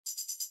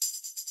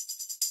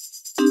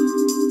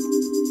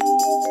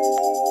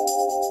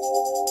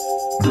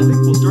I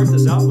think we'll start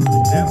this out with an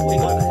example.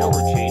 The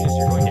forward chain is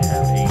you're going to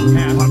have a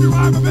task.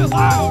 I'm a bit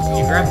loud!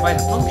 You grab by the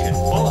function.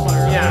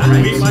 Qualifier. Yeah,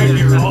 right? we might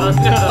be wrong.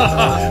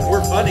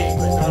 We're funny,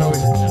 but not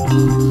always. We're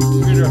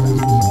gonna do our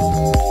best.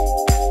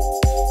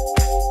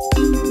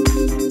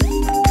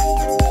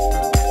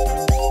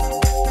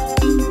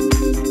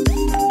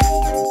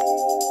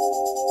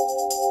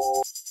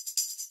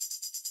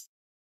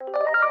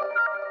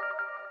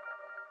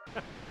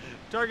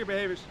 Target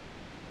behaviors.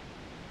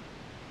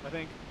 I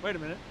think. Wait a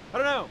minute. I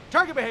don't know.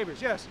 Target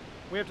behaviors, yes.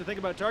 We have to think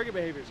about target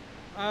behaviors.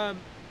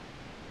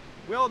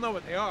 We all know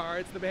what they are.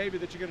 It's the behavior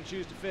that you're going to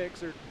choose to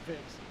fix or fix.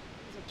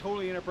 It's a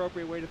totally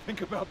inappropriate way to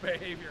think about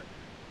behavior,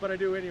 but I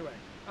do anyway.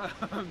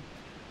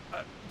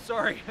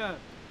 Sorry.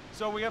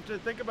 So we have to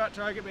think about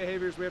target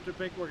behaviors. We have to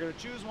think we're going to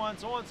choose one,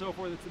 so on and so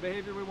forth. It's the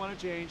behavior we want to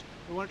change.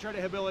 We want to try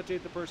to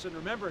habilitate the person.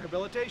 Remember,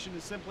 habilitation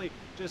is simply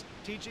just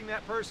teaching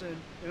that person,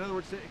 in other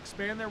words, to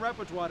expand their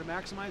repertoire to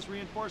maximize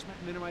reinforcement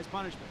and minimize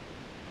punishment.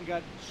 You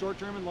got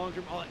short-term and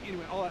long-term,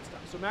 anyway, all that stuff.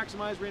 So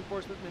maximize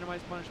reinforcement,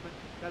 minimize punishment,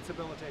 that's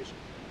habilitation.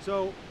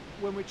 So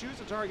when we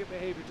choose a target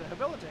behavior to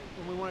habilitate,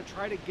 when we want to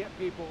try to get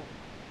people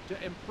to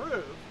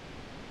improve,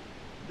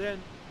 then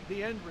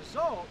the end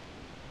result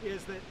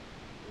is that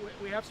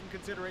we have some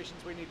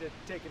considerations we need to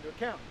take into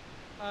account.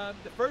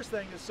 The first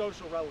thing is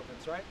social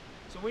relevance, right?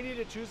 So we need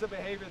to choose a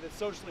behavior that's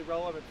socially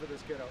relevant for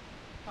this kiddo,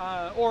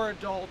 or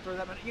adult, or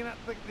that. You know,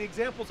 the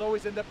examples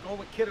always end up going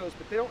with kiddos,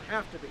 but they don't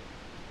have to be.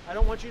 I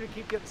don't want you to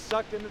keep getting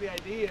sucked into the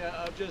idea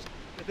of just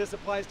that this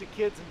applies to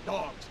kids and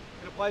dogs.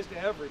 It applies to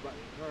everybody,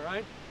 all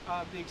right?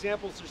 The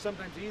examples are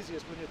sometimes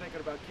easiest when you're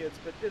thinking about kids,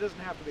 but it doesn't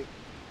have to be.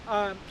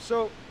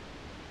 So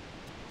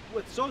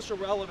with social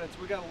relevance,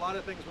 we got a lot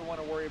of things we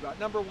want to worry about.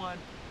 Number one,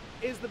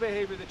 is the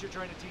behavior that you're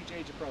trying to teach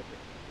age appropriate?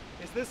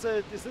 Is this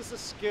a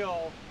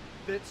skill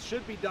that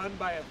should be done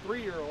by a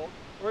 3-year-old,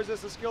 or is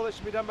this a skill that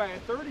should be done by a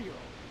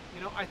 30-year-old? You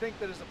know, I think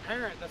that as a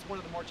parent, that's one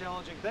of the more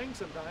challenging things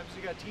sometimes.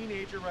 You got a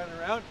teenager running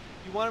around,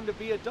 you want them to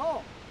be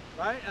adult,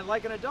 right? And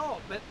like an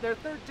adult, but they're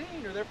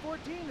 13 or they're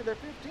 14 or they're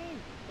 15.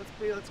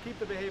 Let's keep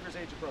the behaviors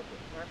age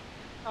appropriate,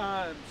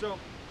 right? So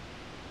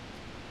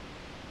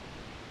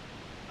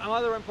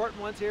other important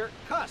ones here,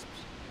 cusps,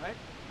 right?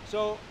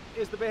 So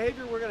is the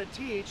behavior we're going to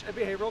teach a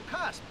behavioral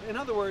cusp? In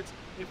other words,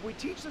 if we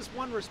teach this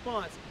one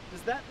response,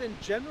 does that then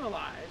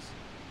generalize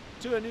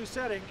to a new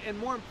setting? And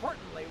more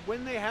importantly,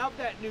 when they have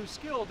that new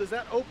skill, does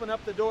that open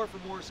up the door for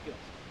more skills?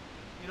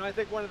 You know, I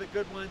think one of the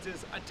good ones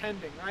is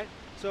attending, right?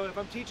 So if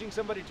I'm teaching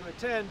somebody to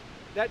attend,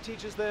 that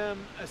teaches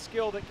them a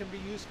skill that can be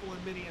useful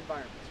in many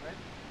environments,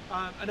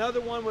 right?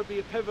 Another one would be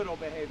a pivotal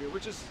behavior,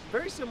 which is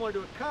very similar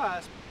to a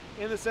cusp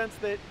in the sense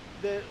that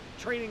the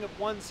training of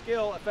one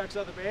skill affects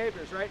other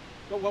behaviors, right?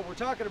 But what we're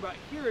talking about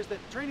here is that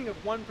training of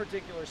one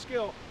particular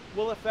skill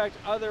will affect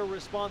other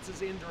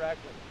responses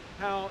indirectly.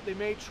 How they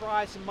may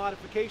try some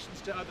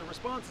modifications to other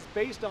responses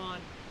based on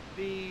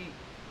the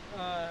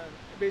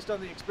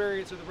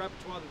experience or the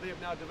repertoire that they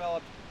have now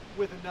developed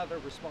with another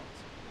response.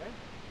 Okay?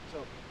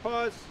 So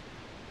pause.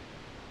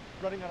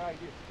 Running on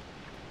idea.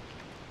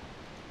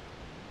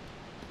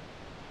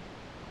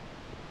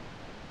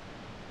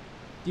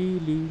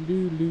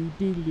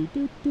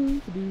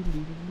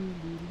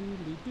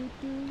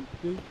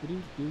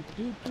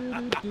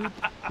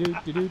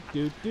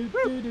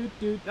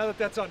 Now that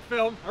that's on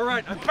film, all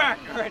right, I'm back.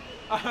 All right.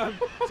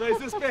 So is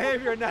this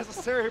behavior a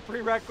necessary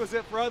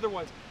prerequisite for other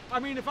ones? I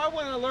mean, if I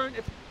want to learn,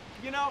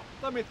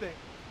 let me think.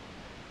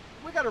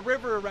 We got a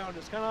river around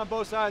us, kind of on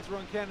both sides. We're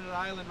on Canada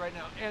Island right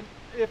now, and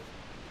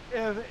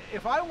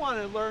if I want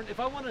to learn, if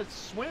I want to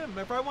swim,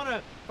 if I want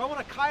to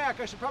kayak,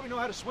 I should probably know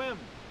how to swim.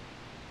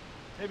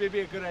 Maybe it'd be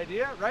a good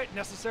idea, right?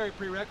 Necessary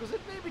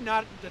prerequisite, maybe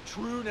not the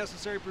true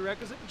necessary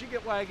prerequisite, but you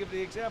get why I give the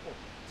example.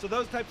 So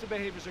those types of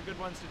behaviors are good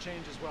ones to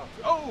change as well.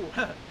 Oh,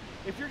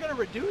 if you're going to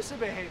reduce a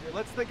behavior,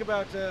 let's think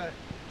about, so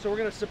we're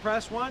going to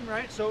suppress one,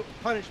 right? So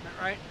punishment,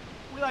 right?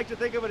 We like to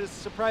think of it as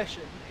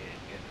suppression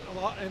a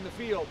lot in the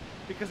field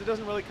because it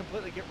doesn't really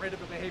completely get rid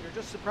of a behavior, it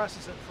just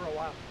suppresses it for a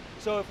while.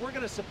 So if we're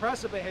going to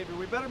suppress a behavior,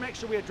 we better make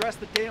sure we address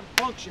the damn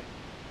function.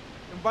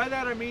 And by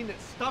that I mean that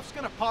stuff's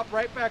going to pop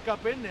right back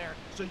up in there,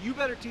 so you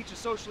better teach a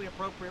socially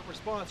appropriate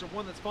response or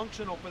one that's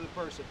functional for the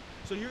person.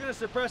 So you're going to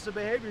suppress a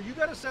behavior, you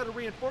got a set of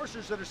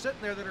reinforcers that are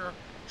sitting there that are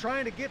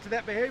trying to get to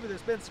that behavior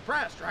that's been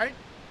suppressed, right?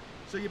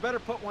 So you better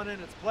put one in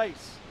its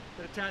place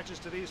that attaches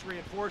to these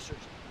reinforcers.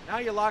 Now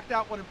you locked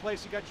out one in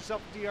place, you got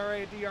yourself a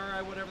DRA, a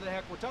DRI, whatever the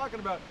heck we're talking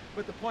about.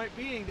 But the point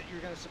being that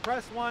you're going to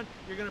suppress one,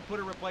 you're going to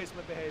put a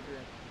replacement behavior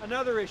in.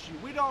 Another issue,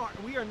 we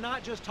are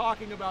not just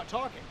talking about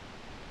talking.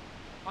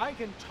 I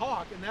can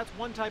talk, and that's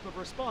one type of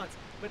response,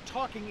 but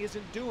talking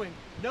isn't doing,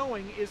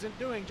 knowing isn't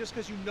doing. Just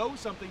because you know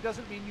something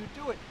doesn't mean you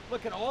do it.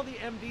 Look at all the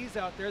MDs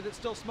out there that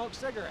still smoke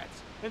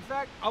cigarettes. In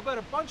fact, I'll bet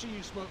a bunch of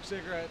you smoke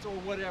cigarettes or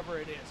whatever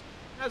it is.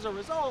 As a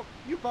result,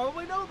 you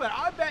probably know about it.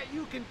 I bet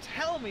you can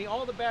tell me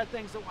all the bad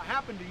things that will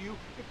happen to you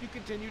if you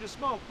continue to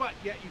smoke, but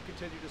yet you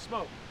continue to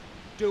smoke.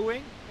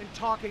 Doing and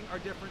talking are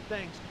different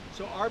things.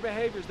 So our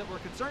behaviors that we're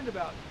concerned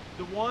about,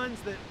 the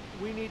ones that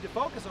we need to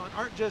focus on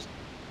aren't just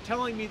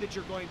telling me that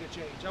you're going to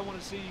change. I want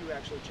to see you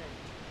actually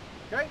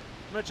change. Okay?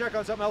 I'm going to check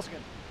on something else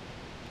again.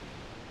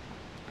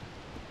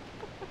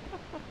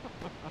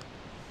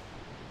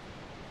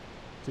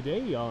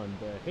 Today on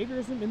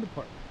Behaviorism in the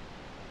Park.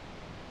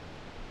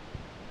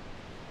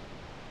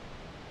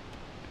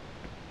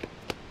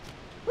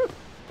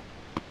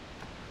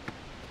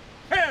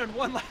 And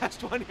one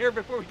last one here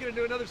before we get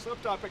into another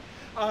subtopic.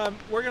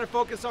 We're going to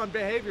focus on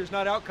behaviors,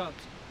 not outcomes.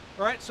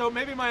 All right, so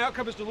maybe my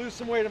outcome is to lose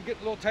some weight. I'm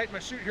getting a little tight in my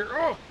suit here.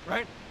 Oh,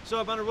 right? So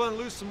I'm going to want to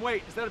lose some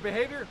weight. Is that a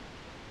behavior?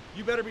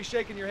 You better be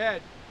shaking your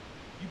head.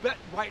 You bet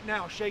right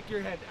now, shake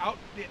your head. Out.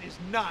 It is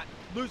not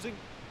losing.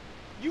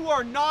 You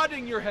are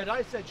nodding your head.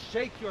 I said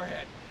shake your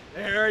head.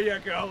 There you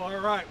go. All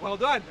right, well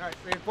done. All right,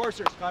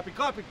 reinforcers, clapping,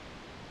 clapping.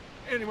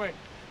 Anyway,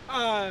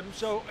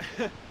 so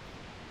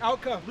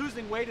outcome.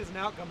 Losing weight is an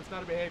outcome. It's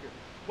not a behavior.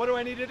 What do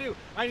I need to do?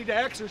 I need to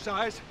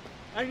exercise.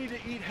 I need to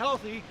eat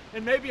healthy,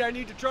 and maybe I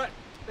need to try.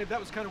 That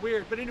was kind of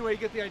weird, but anyway, you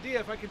get the idea.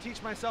 If I can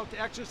teach myself to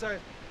exercise,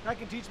 I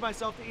can teach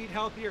myself to eat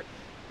healthier,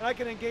 and I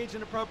can engage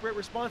in appropriate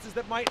responses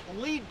that might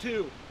lead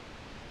to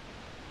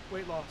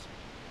weight loss,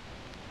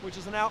 which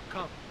is an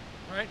outcome,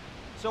 right?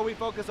 So we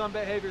focus on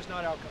behaviors,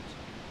 not outcomes.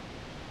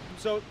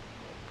 So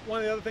one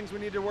of the other things we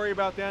need to worry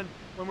about then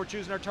when we're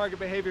choosing our target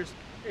behaviors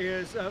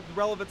is the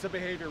relevance of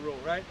behavior rule,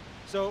 right?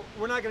 So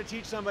we're not going to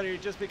teach somebody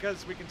just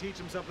because we can teach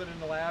them something in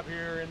the lab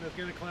here,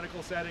 in a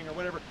clinical setting or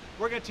whatever.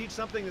 We're going to teach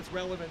something that's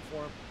relevant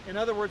for them. In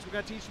other words, we're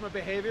going to teach them a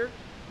behavior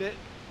that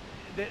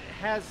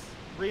has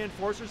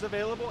reinforcers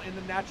available in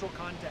the natural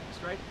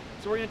context, right?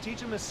 So we're going to teach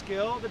them a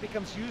skill that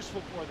becomes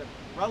useful for them,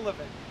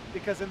 relevant,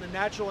 because in the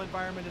natural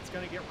environment it's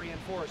going to get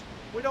reinforced.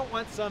 We don't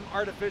want some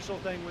artificial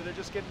thing where they're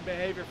just getting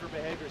behavior for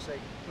behavior's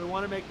sake. We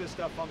want to make this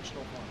stuff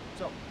functional for them.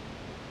 So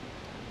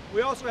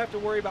we also have to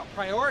worry about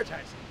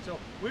prioritizing. So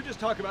we've just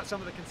talked about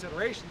some of the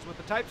considerations with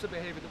the types of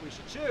behavior that we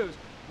should choose.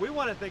 We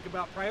want to think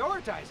about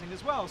prioritizing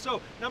as well.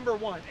 So number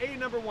one,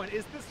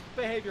 is this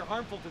behavior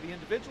harmful to the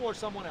individual or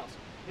someone else?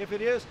 If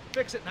it is,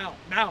 fix it now,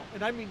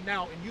 and I mean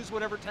now, and use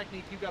whatever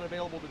technique you've got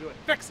available to do it.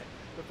 Fix it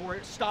before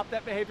it stop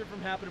that behavior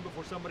from happening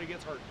before somebody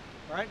gets hurt,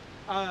 all right?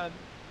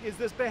 Is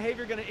this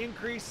behavior going to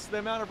increase the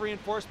amount of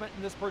reinforcement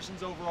in this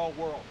person's overall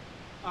world?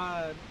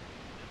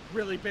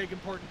 Really big,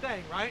 important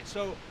thing, right?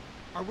 So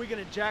are we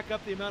going to jack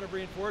up the amount of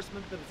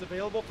reinforcement that is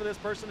available for this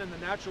person in the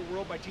natural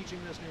world by teaching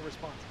this new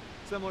response?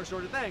 Similar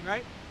sort of thing,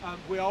 right?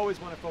 We always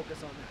want to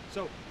focus on that.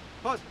 So,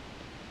 pause.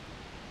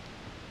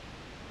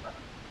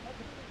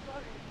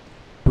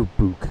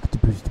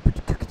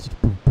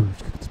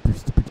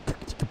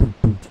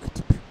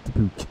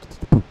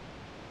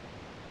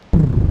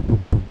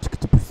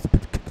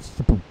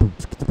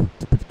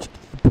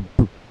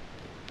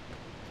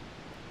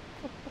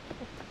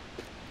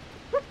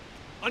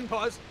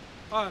 Unpause.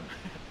 I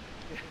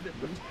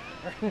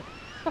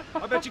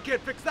bet you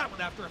can't fix that with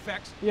After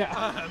Effects.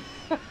 Yeah.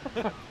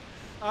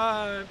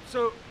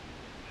 So,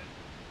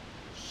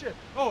 shit.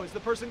 Oh, is the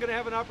person going to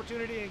have an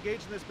opportunity to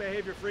engage in this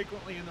behavior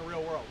frequently in the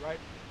real world, right?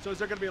 So is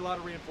there going to be a lot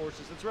of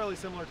reinforcers? It's really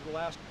similar to the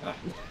last. I'm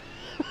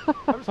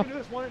just going to do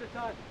this one at a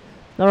time.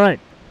 All right.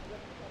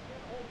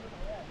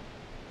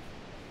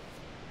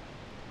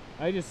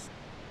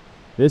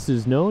 This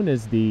is known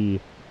as the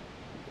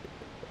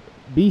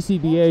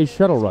BCBA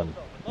shuttle run.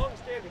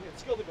 Long-standing and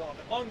skill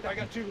development. I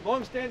got two.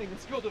 Long-standing and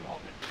skill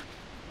development.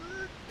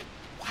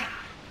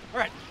 All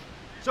right.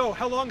 So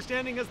how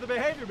long-standing has the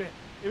behavior been?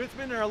 If it's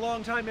been there a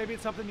long time, maybe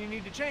it's something you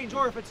need to change.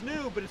 Or if it's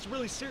new, but it's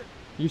really serious.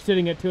 You're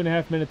sitting at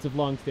 2.5 minutes of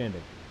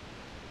long-standing.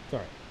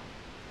 Sorry.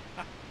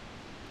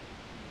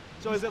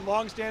 So is it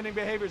long-standing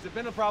behavior? Has it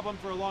been a problem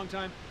for a long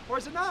time? Or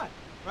is it not?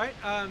 Right?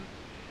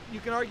 You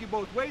can argue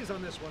both ways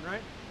on this one,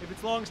 right? If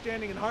it's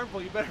long-standing and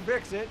harmful, you better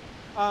fix it.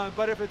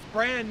 But if it's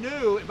brand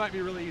new, it might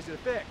be really easy to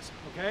fix,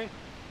 okay?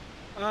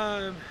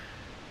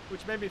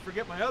 Which made me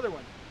forget my other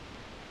one.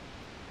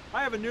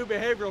 I have a new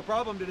behavioral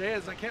problem today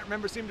as I can't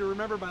seem to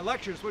remember my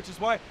lectures, which is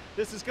why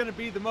this is going to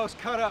be the most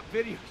cut up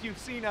video you've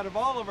seen out of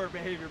all of our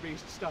behavior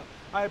beast stuff.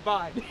 I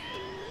buy.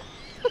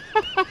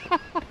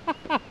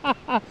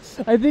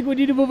 I think we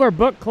need to move our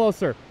book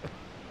closer.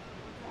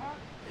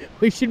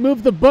 We should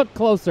move the book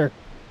closer.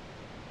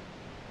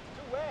 It's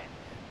too wet.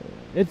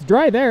 It's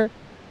dry there.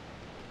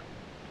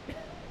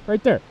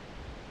 Right there.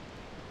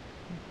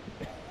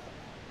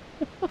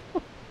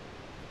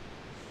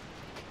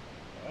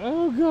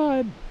 Oh,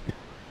 God.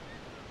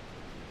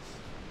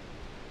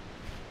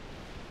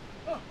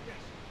 Oh, yes.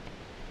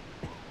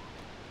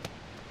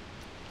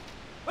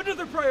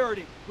 Another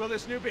priority. Will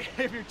this new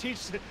behavior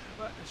teach...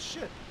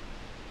 shit.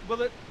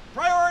 Will it...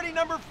 Priority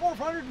number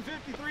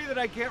 453 that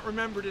I can't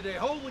remember today.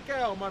 Holy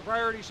cow, my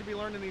priority should be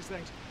learning these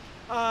things.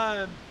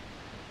 Now,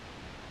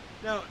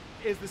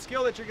 is the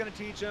skill that you're going to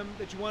teach them,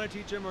 that you want to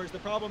teach them, or is the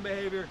problem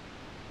behavior,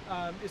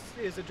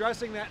 is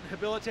addressing that and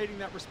habilitating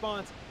that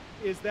response,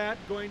 is that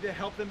going to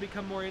help them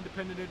become more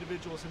independent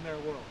individuals in their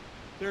world?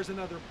 There's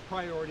another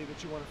priority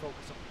that you want to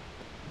focus on.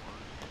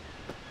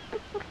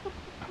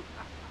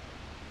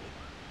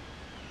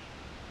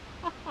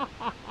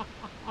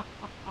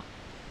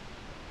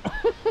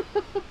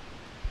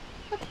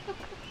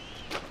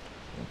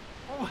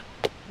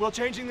 Will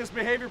changing this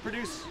behavior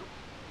produce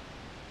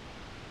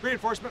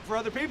reinforcement for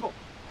other people?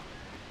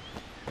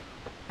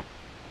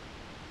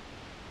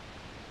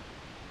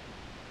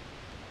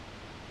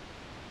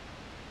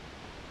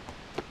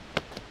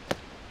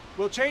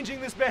 Will changing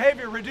this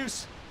behavior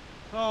reduce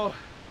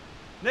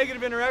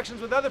negative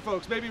interactions with other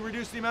folks? Maybe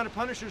reduce the amount of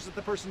punishers that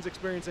the person's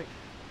experiencing.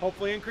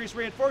 Hopefully increase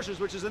reinforcers,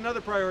 which is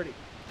another priority.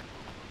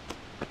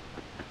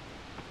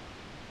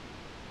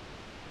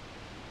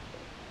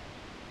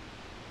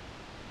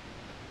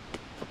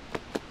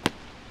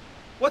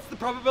 What's the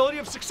probability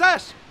of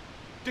success?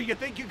 Do you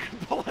think you can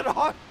pull it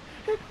off?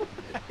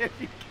 If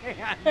you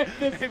can, At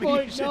this maybe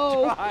point, you should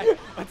no. try.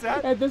 What's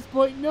that? At this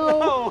point,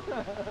 no.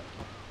 No.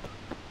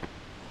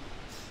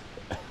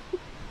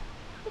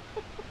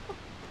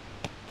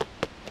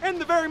 And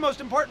the very most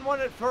important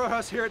one for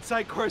us here at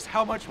PsychCore is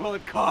how much will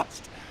it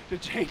cost to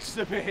change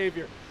the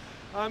behavior?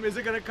 Is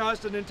it going to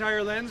cost an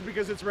entire lens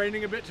because it's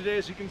raining a bit today,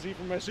 as you can see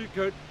from my suit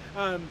coat?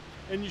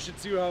 And you should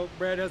see how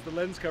Brad has the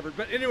lens covered.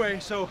 But anyway,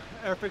 so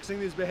fixing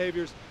these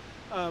behaviors,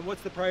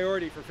 what's the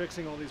priority for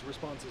fixing all these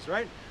responses,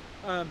 right?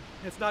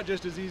 It's not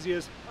just as easy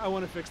as I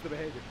want to fix the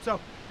behavior. So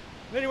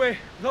anyway,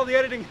 with all the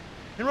editing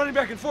and running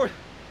back and forth,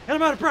 and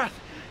I'm out of breath,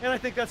 and I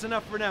think that's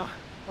enough for now.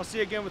 I'll see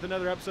you again with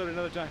another episode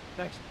another time.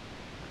 Thanks.